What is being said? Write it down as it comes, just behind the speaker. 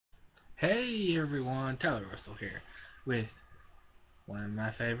Hey everyone, Tyler Russell here with one of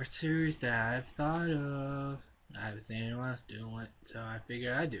my favorite series that I've thought of. I haven't seen anyone else doing it, so I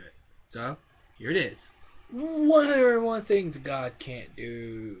figured I'd do it. So, here it is. 101 Things God Can't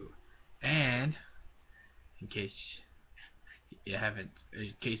Do. And, in case in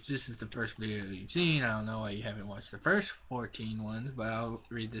case this is the first video you've seen, I don't know why you haven't watched the first 14 ones, but I'll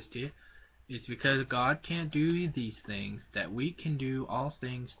read this to you. It's because God can't do these things that we can do all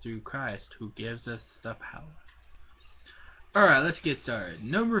things through Christ who gives us the power. Alright, let's get started.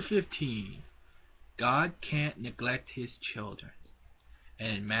 Number 15. God can't neglect his children.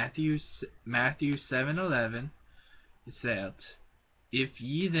 And in Matthew 7:11 it says, If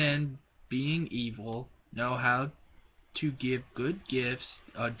ye then, being evil, know how to give good gifts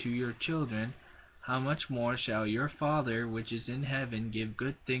unto your children, how much more shall your Father which is in heaven give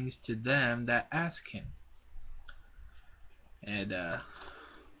good things to them that ask him? And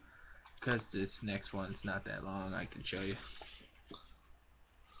because this next one's not that long, I can show you.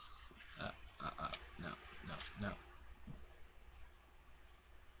 No, no, no.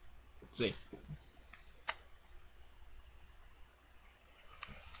 See.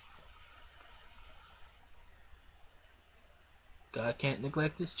 God can't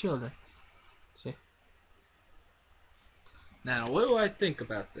neglect his children. See? Now, what do I think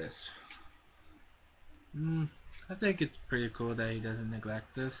about this? I think it's pretty cool that he doesn't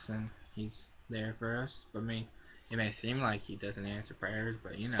neglect us and he's there for us. I mean, it may seem like he doesn't answer prayers,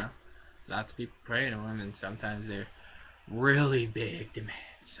 but you know, lots of people pray to him and sometimes they're really big demands.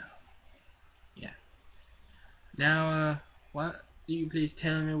 So, yeah. Now, why do you please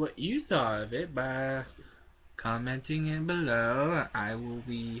tell me what you thought of it by commenting in below. I will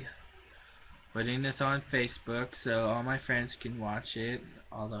be putting this on Facebook so all my friends can watch it.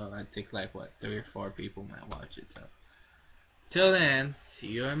 Although I think like what 3 or 4 people might watch it. So till then, see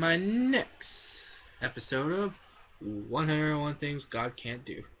you in my next episode of 101 Things God Can't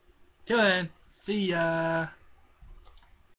Do. Till then, see ya.